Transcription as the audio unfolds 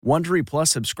Wondery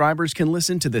Plus subscribers can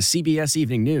listen to the CBS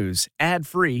Evening News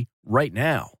ad-free right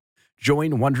now.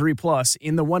 Join Wondery Plus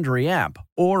in the Wondery app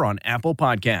or on Apple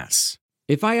Podcasts.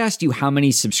 If I asked you how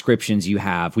many subscriptions you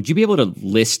have, would you be able to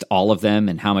list all of them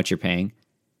and how much you're paying?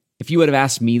 If you would have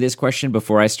asked me this question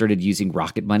before I started using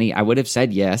Rocket Money, I would have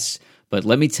said yes, but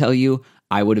let me tell you,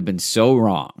 I would have been so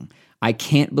wrong. I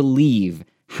can't believe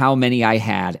how many I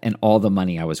had and all the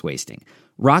money I was wasting.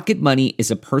 Rocket Money is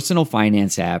a personal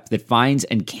finance app that finds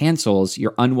and cancels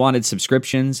your unwanted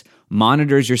subscriptions,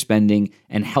 monitors your spending,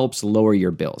 and helps lower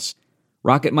your bills.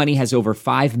 Rocket Money has over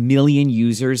 5 million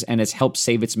users and has helped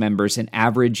save its members an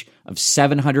average of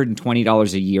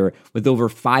 $720 a year with over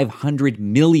 500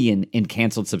 million in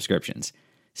canceled subscriptions.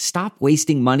 Stop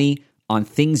wasting money on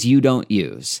things you don't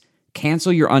use.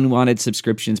 Cancel your unwanted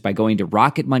subscriptions by going to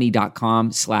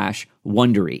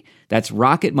rocketmoney.com/Wondery. That's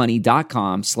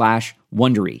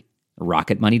rocketmoney.com/Wondery.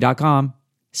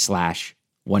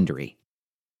 rocketmoney.com/Wondery.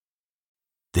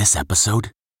 This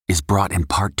episode is brought in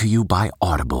part to you by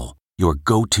Audible, your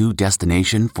go-to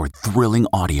destination for thrilling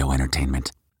audio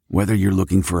entertainment. Whether you're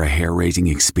looking for a hair-raising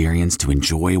experience to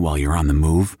enjoy while you're on the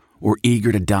move or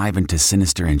eager to dive into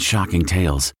sinister and shocking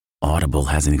tales, Audible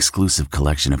has an exclusive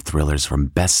collection of thrillers from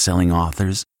best-selling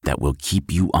authors that will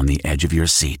keep you on the edge of your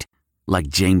seat. Like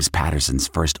James Patterson's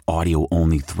first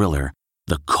audio-only thriller,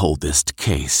 The Coldest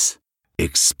Case.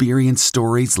 Experience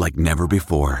stories like never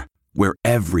before, where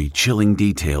every chilling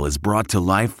detail is brought to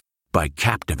life by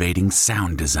captivating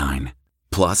sound design.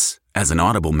 Plus, as an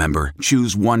Audible member,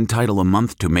 choose one title a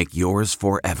month to make yours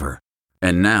forever.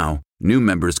 And now, new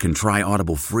members can try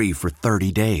Audible free for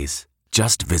 30 days.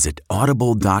 Just visit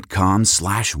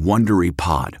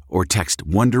audible.com/WonderyPod or text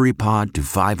WonderyPod to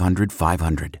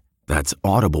 500-500. That's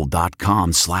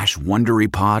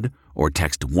audible.com/WonderyPod or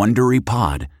text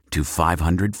WonderyPod to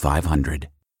 500-500.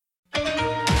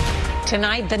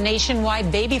 Tonight, the nationwide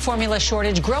baby formula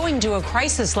shortage growing to a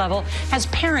crisis level as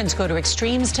parents go to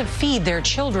extremes to feed their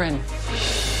children.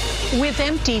 With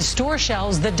empty store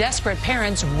shelves, the desperate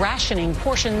parents rationing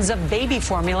portions of baby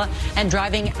formula and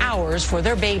driving hours for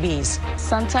their babies.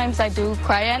 Sometimes I do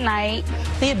cry at night.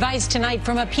 The advice tonight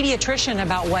from a pediatrician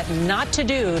about what not to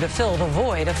do to fill the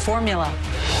void of formula.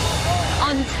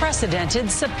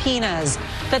 Unprecedented subpoenas.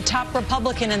 The top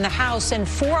Republican in the House and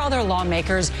 4 other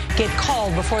lawmakers get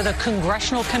called before the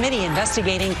congressional committee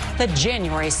investigating the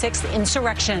January 6th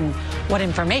insurrection. What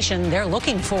information they're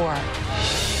looking for.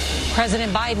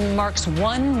 President Biden marks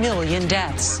 1 million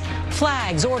deaths.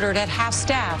 Flags ordered at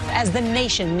half-staff as the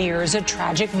nation nears a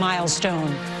tragic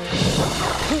milestone.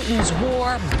 Putin's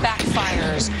war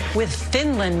backfires. With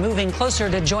Finland moving closer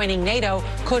to joining NATO,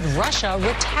 could Russia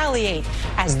retaliate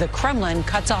as the Kremlin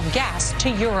cuts off gas to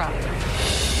Europe?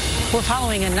 We're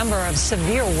following a number of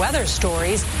severe weather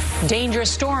stories.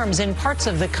 Dangerous storms in parts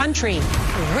of the country.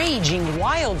 Raging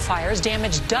wildfires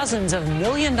damaged dozens of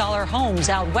million-dollar homes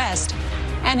out west.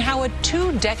 And how a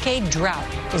 2-decade drought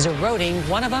is eroding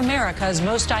one of America's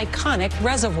most iconic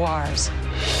reservoirs.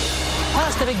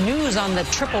 Plus, the big news on the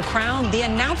Triple Crown, the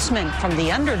announcement from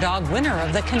the underdog winner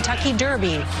of the Kentucky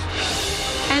Derby.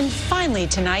 And finally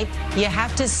tonight, you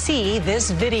have to see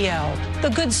this video. The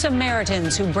Good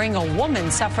Samaritans who bring a woman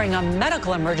suffering a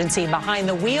medical emergency behind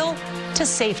the wheel to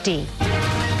safety.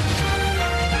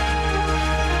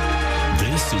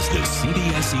 This is the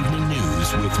CBS Evening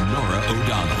News with Norah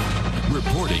O'Donnell.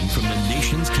 Reporting from the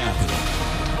nation's capital.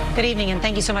 Good evening, and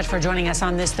thank you so much for joining us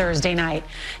on this Thursday night.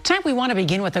 Tonight, we want to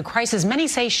begin with a crisis many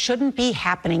say shouldn't be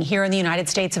happening here in the United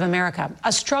States of America,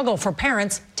 a struggle for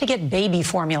parents to get baby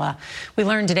formula. We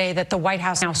learned today that the White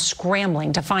House now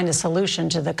scrambling to find a solution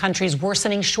to the country's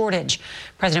worsening shortage.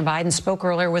 President Biden spoke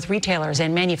earlier with retailers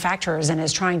and manufacturers and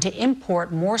is trying to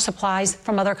import more supplies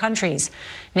from other countries.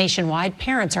 Nationwide,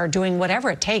 parents are doing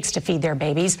whatever it takes to feed their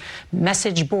babies,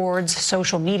 message boards,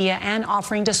 social media, and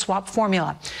offering to swap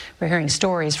formula. We're hearing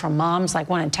stories from moms like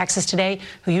one in Texas today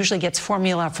who usually gets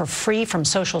formula for free from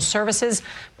social services,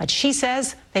 but she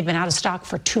says they've been out of stock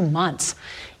for 2 months.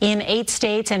 In 8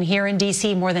 states and here in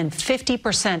D.C., more than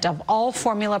 50% of all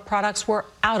formula products were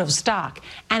out of stock,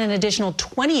 and an additional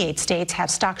 28 states have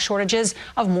stock shortages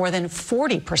of more than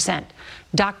 40%.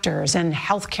 Doctors and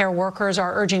healthcare workers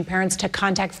are urging parents to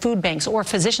contact food banks or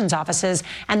physicians' offices.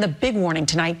 And the big warning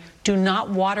tonight, do not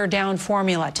water down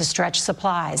formula to stretch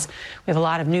supplies. We have a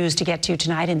lot of news to get to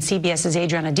tonight, and CBS's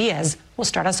Adriana Diaz will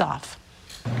start us off.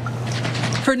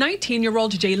 For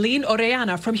 19-year-old Jaylene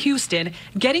Orellana from Houston,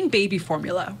 getting baby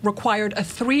formula required a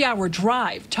 3-hour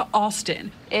drive to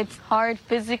Austin. It's hard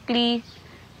physically,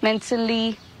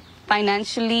 mentally,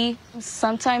 financially.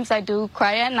 Sometimes I do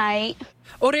cry at night.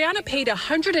 Oriana paid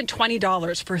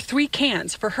 $120 for 3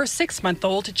 cans for her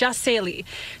 6-month-old Jaseli.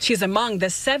 She's among the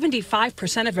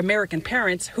 75% of American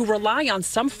parents who rely on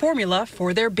some formula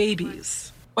for their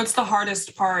babies. What's the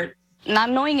hardest part? Not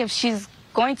knowing if she's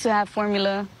going to have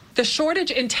formula. The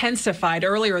shortage intensified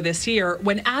earlier this year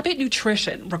when Abbott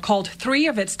Nutrition recalled 3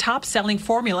 of its top-selling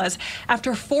formulas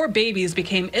after 4 babies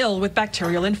became ill with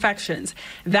bacterial infections.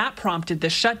 That prompted the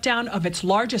shutdown of its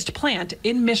largest plant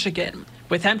in Michigan.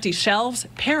 With empty shelves,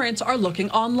 parents are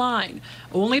looking online,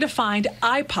 only to find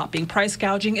eye-popping price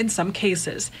gouging in some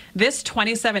cases. This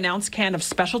 27-ounce can of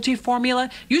specialty formula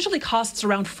usually costs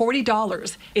around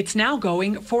 $40. It's now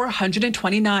going for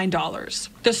 $129.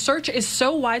 The search is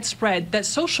so widespread that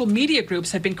social media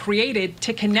groups have been created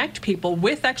to connect people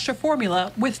with extra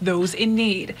formula with those in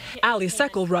need. Ali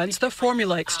Seckel runs the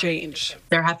Formula Exchange.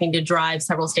 They're having to drive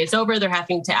several states over. They're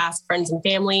having to ask friends and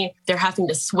family. They're having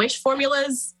to switch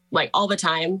formulas like all the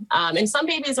time. And some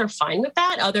babies are fine with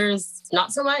that, others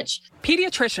not so much.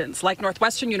 Pediatricians like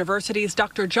Northwestern University's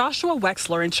Dr. Joshua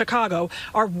Wexler in Chicago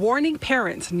are warning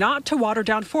parents not to water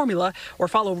down formula or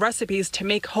follow recipes to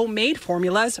make homemade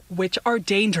formulas, which are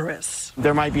dangerous.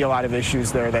 There might be a lot of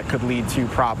issues there that could lead to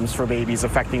problems for babies,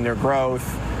 affecting their growth,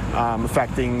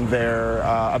 affecting their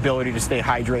ability to stay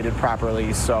hydrated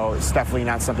properly. So it's definitely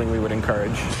not something we would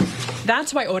encourage.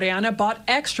 That's why Oriana bought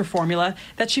extra formula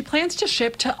that she plans to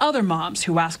ship to other moms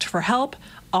who asked for help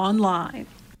online.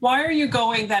 Why are you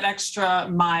going that extra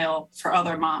mile for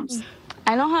other moms?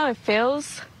 I know how it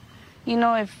feels. You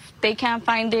know, if they can't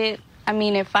find it,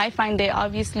 if I find it,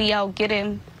 obviously I'll get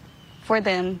it for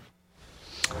them.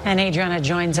 And Adriana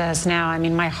joins us now.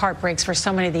 My heart breaks for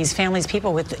so many of these families,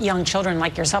 people with young children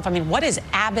like yourself. What is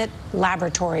Abbott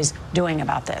Laboratories doing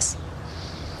about this?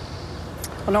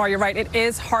 Well, Nora, you're right. It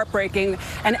is heartbreaking.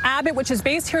 And Abbott, which is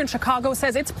based here in Chicago,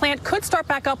 says its plant could start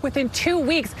back up within 2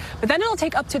 weeks, but then it'll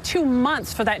take up to 2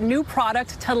 months for that new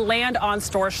product to land on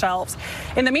store shelves.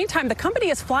 In the meantime, the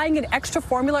company is flying in extra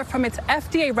formula from its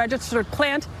FDA-registered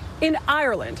plant in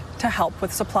Ireland to help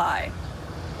with supply.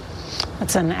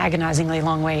 That's an agonizingly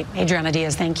long wait. Adriana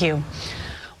Diaz, thank you.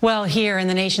 Well, here in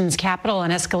the nation's capital, an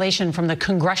escalation from the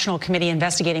congressional committee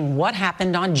investigating what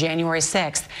happened on January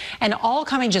 6th, and all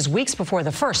coming just weeks before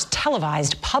the first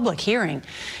televised public hearing.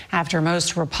 After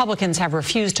most Republicans have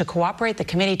refused to cooperate, the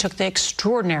committee took the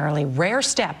extraordinarily rare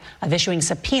step of issuing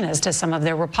subpoenas to some of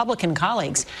their Republican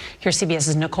colleagues. Here's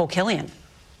CBS's Nicole Killian.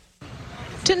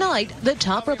 Tonight, the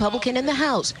top Republican in the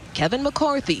House, Kevin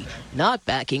McCarthy, not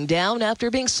backing down after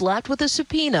being slapped with a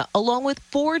subpoena along with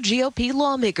 4 GOP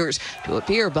lawmakers to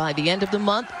appear by the end of the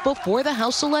month before the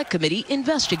House Select Committee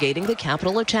investigating the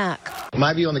Capitol attack.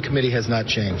 My view on the committee has not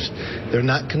changed. They're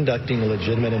not conducting a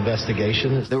legitimate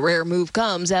investigation. The rare move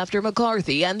comes after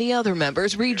McCarthy and the other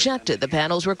members rejected the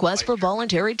panel's request for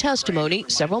voluntary testimony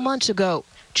several months ago.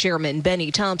 Chairman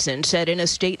Benny Thompson said in a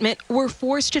statement, "We're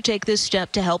forced to take this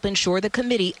step to help ensure the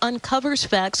committee uncovers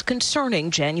facts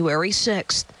concerning January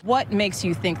 6th. What makes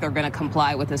you think they're going to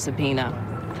comply with the subpoena?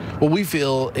 What we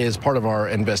feel is part of our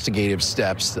investigative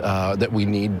steps that we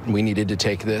needed to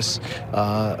take this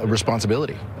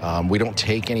responsibility. We don't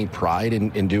take any pride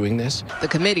in doing this. The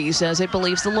committee says it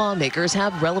believes the lawmakers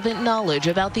have relevant knowledge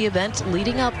about the events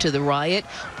leading up to the riot,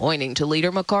 pointing to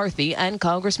Leader McCarthy and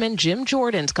Congressman Jim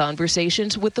Jordan's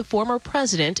conversations with the former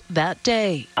president that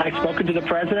day. I've spoken to the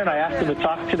president. I asked him to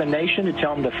talk to the nation to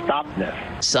tell him to stop this.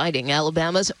 Citing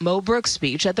Alabama's Mo Brooks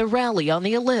speech at the rally on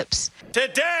the Ellipse.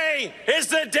 Today is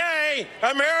the day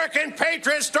American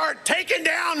patriots start taking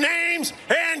down names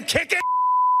and kicking.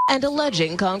 And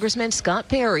alleging Congressman Scott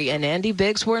Perry and Andy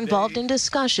Biggs were involved in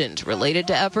discussions related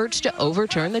to efforts to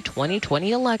overturn the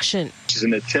 2020 election. It's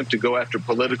an attempt to go after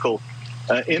political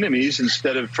enemies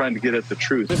instead of trying to get at the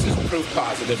truth. This is proof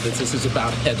positive that this is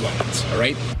about headlines, all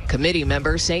right? Committee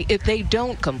members say if they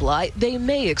don't comply, they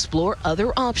may explore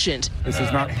other options. This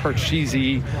is not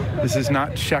Parcheesi. This is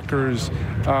not checkers.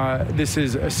 This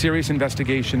is a serious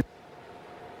investigation.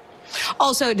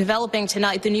 Also developing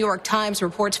tonight, the New York Times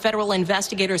reports federal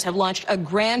investigators have launched a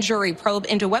grand jury probe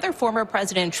into whether former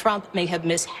President Trump may have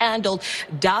mishandled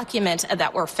documents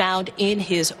that were found in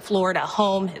his Florida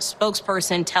home. His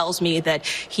spokesperson tells me that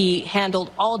he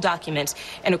handled all documents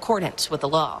in accordance with the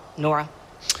law. Nora.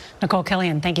 Nicole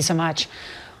Killian, thank you so much.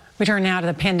 We turn now to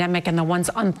the pandemic and the once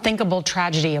unthinkable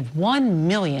tragedy of 1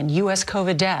 million U.S.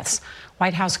 COVID deaths.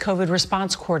 White House COVID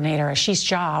response coordinator Ashish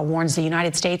Jha warns the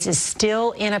United States is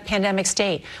still in a pandemic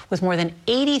state with more than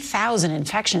 80,000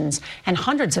 infections and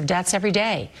hundreds of deaths every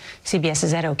day.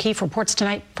 CBS's Ed O'Keefe reports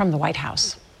tonight from the White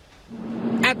House.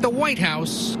 At the White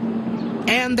House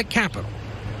and the Capitol,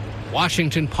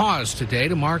 Washington paused today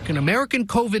to mark an American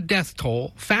COVID death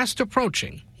toll fast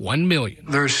approaching 1 million.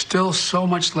 There's still so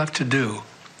much left to do.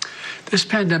 This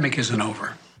pandemic isn't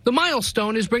over. The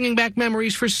milestone is bringing back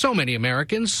memories for so many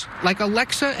Americans, like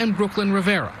Alexa and Brooklyn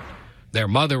Rivera. Their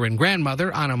mother and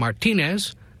grandmother, Ana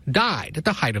Martinez, died at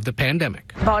the height of the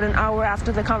pandemic. About an hour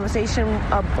after the conversation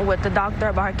with the doctor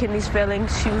about her kidneys failing,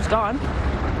 she was gone.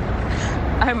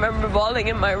 I remember bawling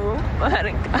in my room. I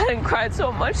hadn't cried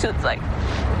so much since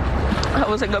I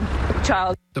was like a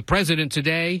child. The president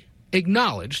today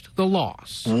acknowledged the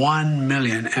loss. 1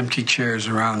 million empty chairs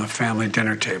around the family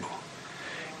dinner table.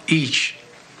 Each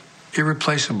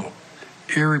irreplaceable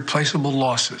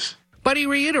losses. But he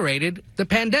reiterated the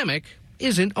pandemic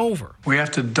isn't over. We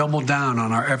have to double down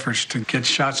on our efforts to get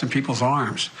shots in people's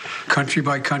arms, country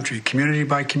by country, community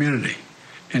by community.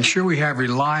 Ensure we have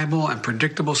reliable and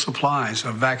predictable supplies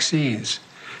of vaccines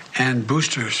and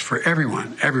boosters for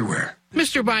everyone, everywhere.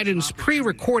 Mr. Biden's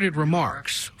pre-recorded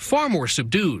remarks, far more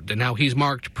subdued than how he's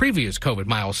marked previous COVID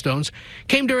milestones,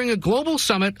 came during a global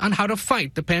summit on how to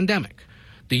fight the pandemic.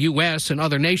 The U.S. and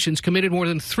other nations committed more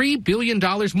than $3 billion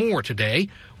more today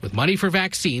with money for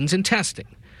vaccines and testing.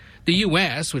 The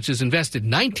U.S., which has invested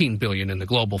 $19 billion in the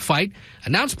global fight,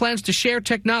 announced plans to share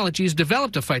technologies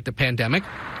developed to fight the pandemic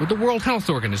with the World Health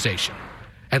Organization.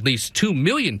 At least 2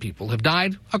 million people have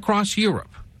died across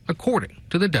Europe, according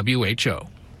to the WHO.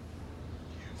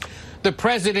 The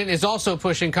president is also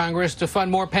pushing Congress to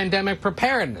fund more pandemic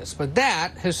preparedness, but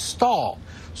that has stalled.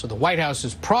 So the White House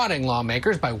is prodding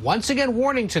lawmakers by once again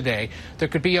warning today there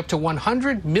could be up to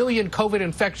 100 million COVID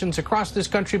infections across this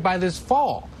country by this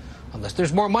fall, unless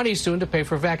there's more money soon to pay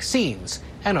for vaccines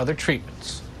and other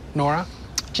treatments. Nora?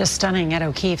 Just stunning, Ed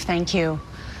O'Keefe. Thank you.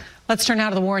 Let's turn now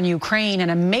to the war in Ukraine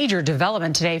and a major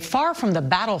development today far from the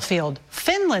battlefield.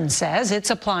 Finland says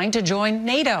it's applying to join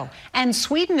NATO, and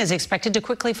Sweden is expected to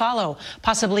quickly follow,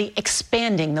 possibly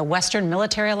expanding the Western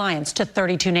military alliance to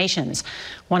 32 nations.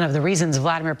 One of the reasons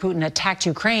Vladimir Putin attacked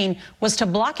Ukraine was to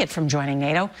block it from joining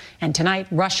NATO, and tonight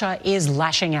Russia is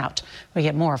lashing out. We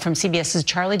get more from CBS's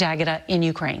Charlie D'Agata in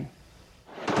Ukraine.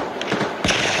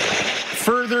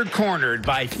 Further cornered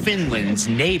by Finland's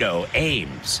NATO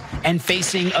aims and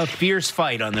facing a fierce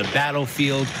fight on the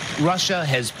battlefield, Russia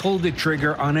has pulled the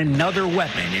trigger on another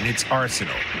weapon in its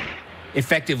arsenal,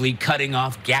 effectively cutting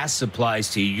off gas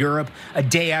supplies to Europe a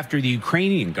day after the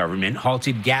Ukrainian government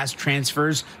halted gas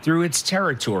transfers through its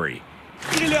territory.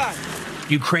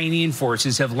 Ukrainian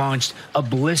forces have launched a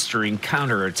blistering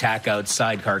counterattack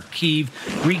outside Kharkiv,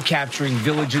 recapturing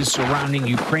villages surrounding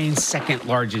Ukraine's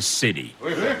second-largest city,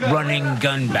 running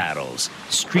gun battles,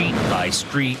 street by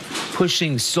street,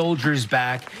 pushing soldiers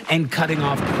back and cutting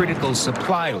off critical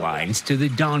supply lines to the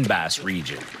Donbas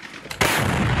region.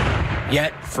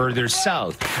 Yet further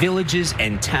south, villages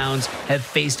and towns have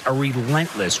faced a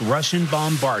relentless Russian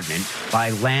bombardment by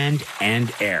land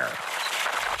and air.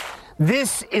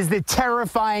 This is the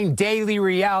terrifying daily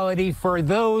reality for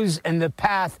those in the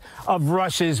path of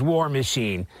Russia's war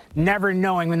machine, never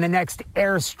knowing when the next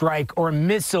airstrike or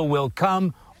missile will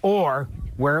come or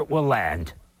where it will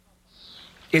land.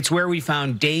 It's where we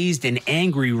found dazed and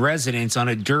angry residents on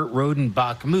a dirt road in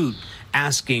Bakhmut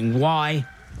asking why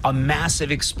a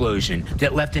massive explosion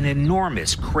that left an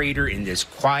enormous crater in this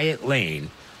quiet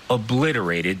lane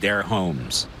obliterated their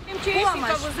homes.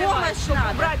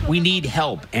 We need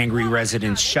help, angry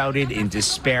residents shouted in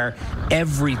despair.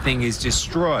 Everything is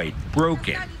destroyed,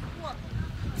 broken.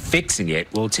 Fixing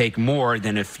it will take more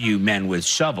than a few men with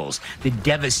shovels. The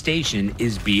devastation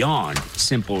is beyond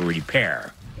simple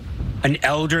repair. An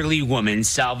elderly woman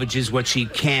salvages what she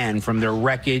can from the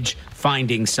wreckage,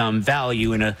 finding some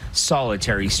value in a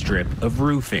solitary strip of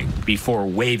roofing before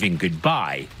waving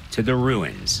goodbye to the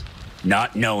ruins,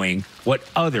 not knowing what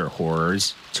other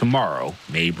horrors tomorrow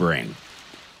may bring.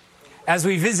 As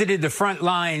we visited the front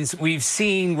lines, we've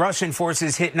seen Russian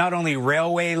forces hit not only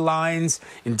railway lines,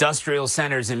 industrial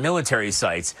centers, and military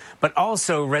sites, but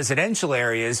also residential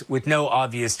areas with no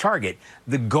obvious target.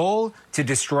 The goal, to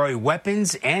destroy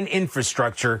weapons and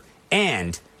infrastructure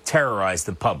and terrorize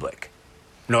the public.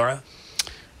 Nora?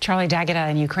 Charlie D'Agata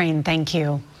in Ukraine, thank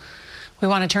you. We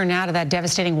want to turn now to that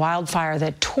devastating wildfire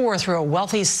that tore through a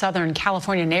wealthy Southern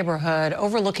California neighborhood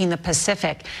overlooking the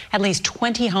Pacific. At least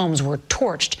 20 homes were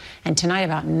torched, and tonight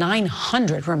about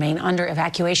 900 remain under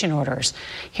evacuation orders.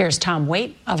 Here's Tom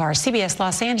Waite of our CBS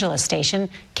Los Angeles station,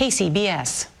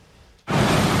 KCBS.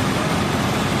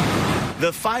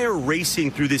 The fire racing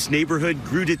through this neighborhood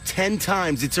grew to 10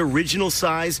 times its original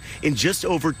size in just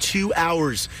over 2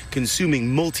 hours,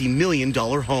 consuming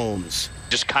multi-million-dollar homes.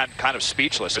 just kind of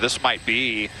speechless. This might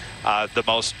be the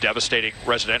most devastating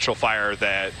residential fire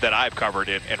that I've covered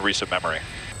in recent memory.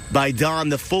 By dawn,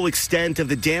 the full extent of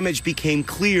the damage became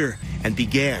clear and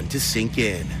began to sink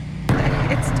in.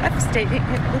 It's devastating.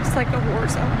 It looks like a war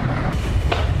zone.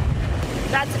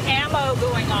 That's ammo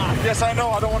going off. Yes, I know.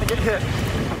 I don't want to get hit.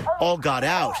 All got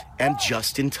out, and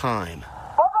just in time.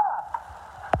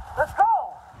 Let's go!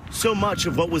 So much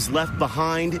of what was left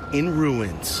behind in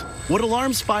ruins. What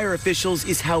alarms fire officials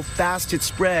is how fast it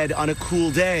spread on a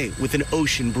cool day with an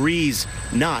ocean breeze,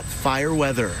 not fire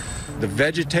weather. The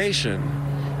vegetation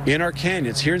in our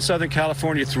canyons here in Southern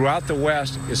California throughout the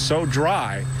West is so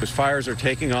dry as fires are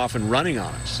taking off and running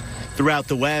on us. Throughout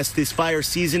the West, this fire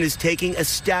season is taking a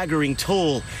staggering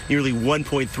toll. Nearly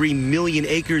 1.3 million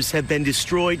acres have been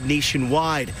destroyed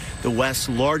nationwide. The West's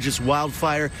largest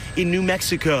wildfire in New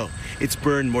Mexico. It's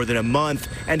burned more than a month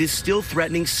and is still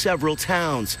threatening several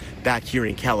towns. Back here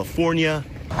in California,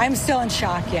 I'm still in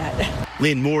shock yet.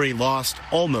 Lynn Morey lost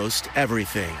almost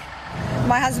everything.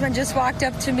 My husband just walked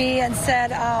up to me and said,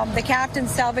 the captain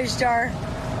salvaged our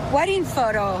wedding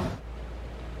photo.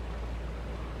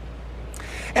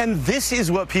 And this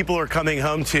is what people are coming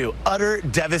home to, utter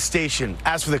devastation.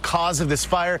 As for the cause of this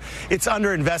fire, it's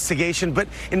under investigation, but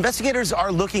investigators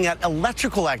are looking at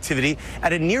electrical activity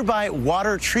at a nearby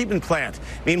water treatment plant.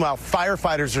 Meanwhile,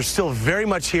 firefighters are still very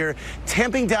much here,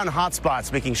 tamping down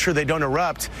hotspots, making sure they don't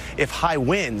erupt if high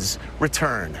winds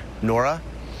return. Nora?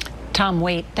 Tom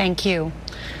Waite, thank you.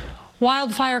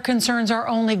 Wildfire concerns are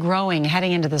only growing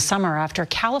heading into the summer after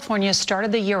California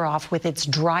started the year off with its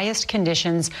driest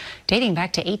conditions dating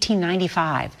back to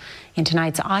 1895. In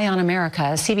tonight's Eye on America,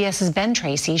 CBS's Ben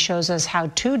Tracy shows us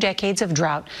how 2 decades of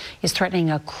drought is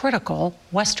threatening a critical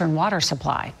western water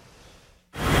supply.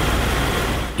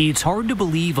 It's hard to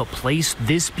believe a place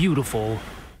this beautiful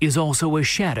is also a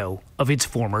shadow of its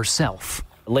former self.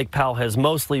 Lake Powell has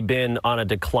mostly been on a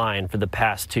decline for the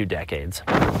past 2 decades.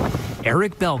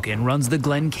 Eric Belkin runs the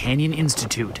Glen Canyon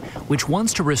Institute, which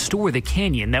wants to restore the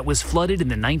canyon that was flooded in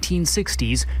the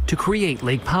 1960s to create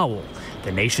Lake Powell,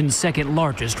 the nation's second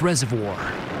largest reservoir.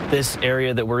 This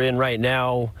area that we're in right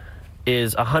now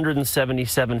is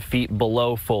 177 feet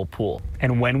below full pool.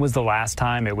 And when was the last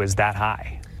time it was that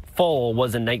high? Full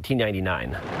was in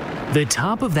 1999. The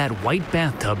top of that white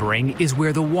bathtub ring is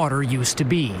where the water used to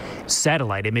be.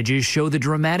 Satellite images show the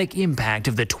dramatic impact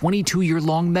of the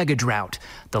 22-year-long mega drought.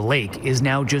 The lake is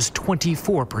now just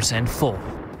 24% full.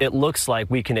 It looks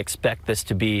like we can expect this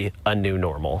to be a new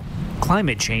normal.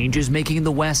 Climate change is making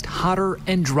the West hotter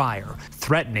and drier,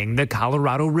 threatening the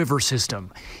Colorado River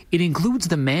system. It includes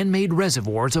the man-made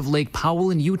reservoirs of Lake Powell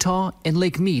in Utah and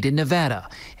Lake Mead in Nevada,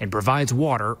 and provides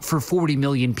water for 40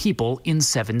 million people in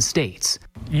 7 states.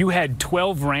 You had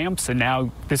 12 ramps, and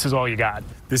now this is all you got.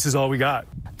 This is all we got.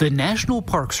 The National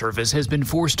Park Service has been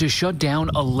forced to shut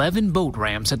down 11 boat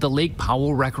ramps at the Lake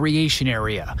Powell recreation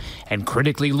area, and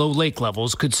critically low lake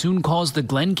levels could soon cause the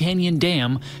Glen Canyon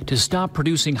Dam to stop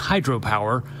producing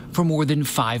hydropower for more than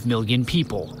 5 million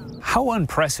people. How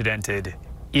unprecedented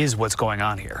is what's going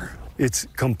on here? It's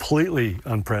completely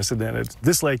unprecedented.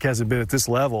 This lake hasn't been at this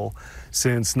level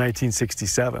since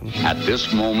 1967. At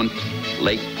this moment,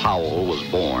 Lake Powell was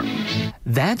born.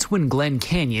 That's when Glen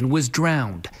Canyon was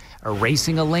drowned,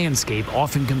 erasing a landscape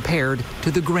often compared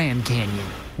to the Grand Canyon.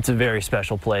 It's a very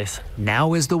special place.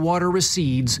 Now as the water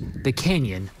recedes, the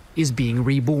canyon is being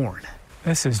reborn.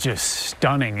 This is just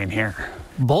stunning in here.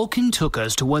 Balkan took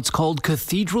us to what's called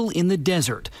Cathedral in the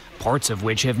Desert, parts of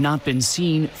which have not been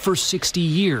seen for 60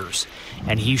 years.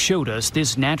 And he showed us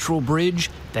this natural bridge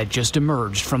that just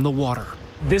emerged from the water.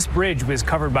 This bridge was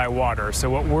covered by water, so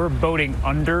what we're boating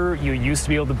under, you used to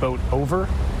be able to boat over?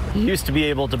 You used to be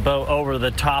able to boat over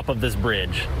the top of this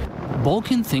bridge.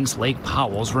 Balkan thinks Lake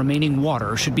Powell's remaining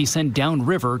water should be sent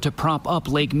downriver to prop up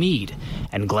Lake Mead,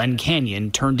 and Glen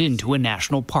Canyon turned into a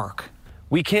national park.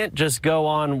 We can't just go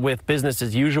on with business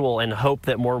as usual and hope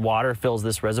that more water fills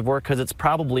this reservoir, because it's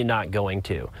probably not going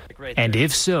to. And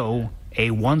if so,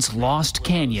 a once lost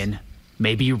canyon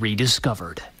may be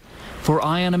rediscovered. For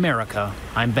Eye on America,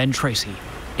 I'm Ben Tracy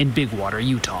in Big Water,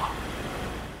 Utah.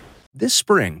 This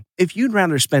spring, if you'd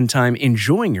rather spend time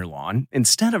enjoying your lawn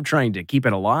instead of trying to keep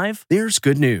it alive, there's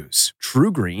good news.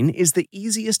 TruGreen is the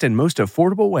easiest and most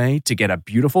affordable way to get a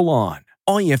beautiful lawn.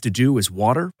 All you have to do is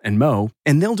water and mow,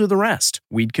 and they'll do the rest.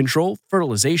 Weed control,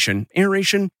 fertilization,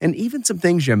 aeration, and even some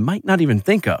things you might not even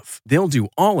think of. They'll do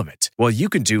all of it, while you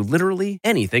can do literally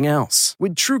anything else.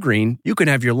 With TruGreen, you can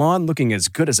have your lawn looking as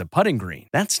good as a putting green.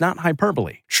 That's not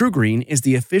hyperbole. TruGreen is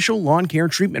the official lawn care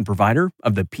treatment provider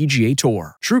of the PGA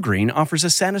Tour. TruGreen offers a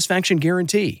satisfaction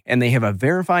guarantee, and they have a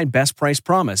verified best price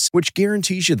promise, which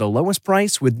guarantees you the lowest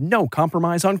price with no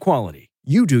compromise on quality.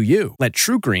 You do you. Let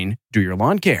TruGreen do your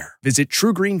lawn care. Visit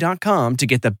TruGreen.com to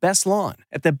get the best lawn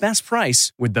at the best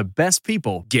price with the best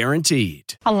people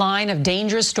guaranteed. A line of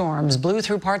dangerous storms blew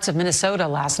through parts of Minnesota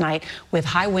last night with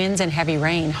high winds and heavy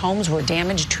rain. Homes were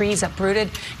damaged, trees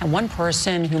uprooted, and one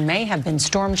person who may have been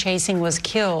storm chasing was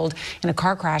killed in a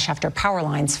car crash after power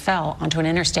lines fell onto an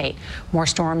interstate. More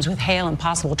storms with hail and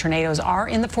possible tornadoes are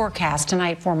in the forecast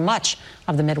tonight for much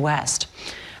of the Midwest.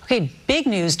 Okay, big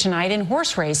news tonight in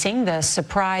horse racing. The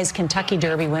surprise Kentucky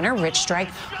Derby winner, Rich Strike,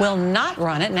 will not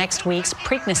run at next week's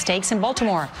Preakness Stakes in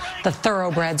Baltimore. The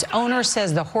Thoroughbred's owner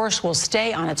says the horse will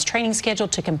stay on its training schedule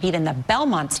to compete in the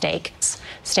Belmont Stakes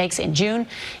in June.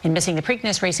 In missing the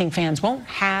Preakness, racing fans won't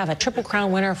have a Triple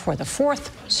Crown winner for the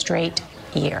 4th straight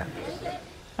year.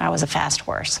 That was a fast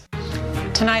horse.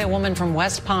 Tonight, a woman from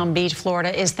West Palm Beach,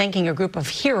 Florida, is thanking a group of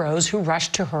heroes who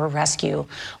rushed to her rescue.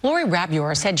 Lori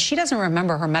Rabior said she doesn't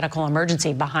remember her medical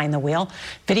emergency behind the wheel.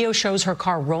 Video shows her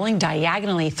car rolling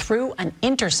diagonally through an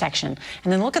intersection.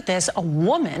 And then look at this, a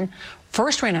woman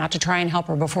first ran out to try and help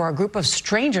her before a group of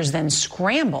strangers then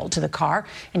scrambled to the car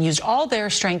and used all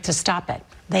their strength to stop it.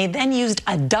 They then used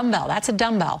a dumbbell, that's a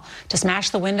dumbbell, to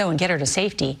smash the window and get her to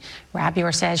safety.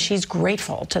 Rabior says she's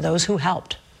grateful to those who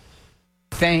helped.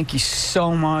 Thank you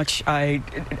so much. I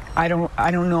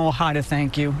don't know how to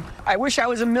thank you. I wish I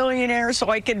was a millionaire so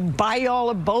I could buy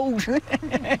y'all a boat.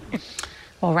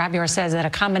 Well, Rabior says that a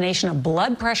combination of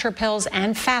blood pressure pills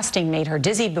and fasting made her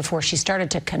dizzy before she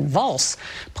started to convulse.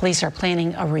 Police are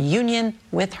planning a reunion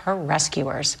with her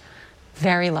rescuers.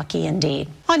 Very lucky indeed.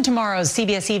 On tomorrow's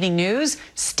CBS Evening News,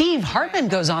 Steve Hartman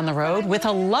goes on the road with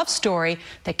a love story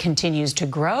that continues to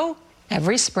grow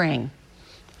every spring.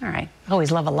 All right, I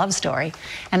always love a love story.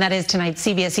 And that is tonight's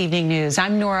CBS Evening News.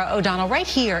 I'm Norah O'Donnell right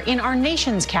here in our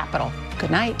nation's capital.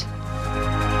 Good night.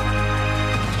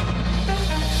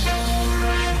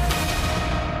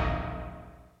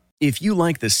 If you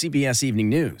like the CBS Evening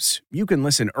News, you can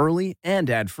listen early and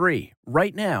ad-free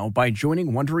right now by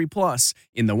joining Wondery Plus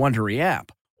in the Wondery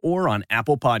app or on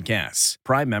Apple Podcasts.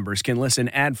 Prime members can listen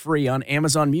ad-free on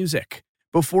Amazon Music.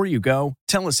 Before you go,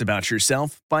 tell us about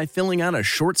yourself by filling out a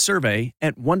short survey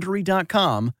at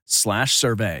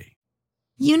Wondery.com/survey.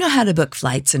 You know how to book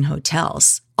flights and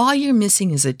hotels. All you're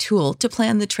missing is a tool to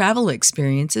plan the travel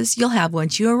experiences you'll have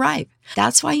once you arrive.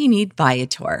 That's why you need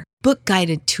Viator. Book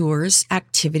guided tours,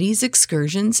 activities,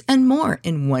 excursions, and more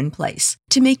in one place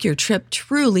to make your trip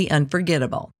truly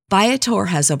unforgettable. Viator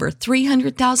has over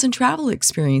 300,000 travel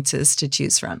experiences to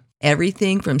choose from.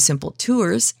 Everything from simple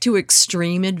tours to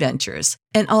extreme adventures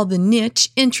and all the niche,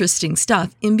 interesting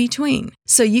stuff in between.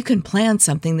 So you can plan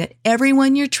something that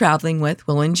everyone you're traveling with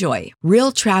will enjoy.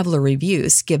 Real traveler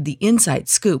reviews give the inside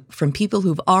scoop from people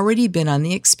who've already been on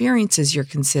the experiences you're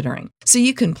considering. So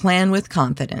you can plan with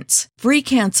confidence. Free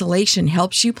cancellation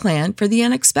helps you plan for the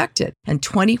unexpected. And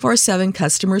 24/7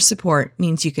 customer support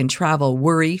means you can travel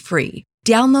worry-free.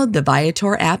 Download the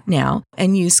Viator app now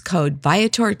and use code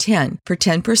Viator10 for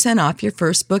 10% off your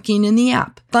first booking in the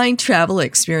app. Find travel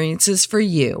experiences for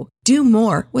you. Do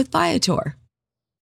more with Viator.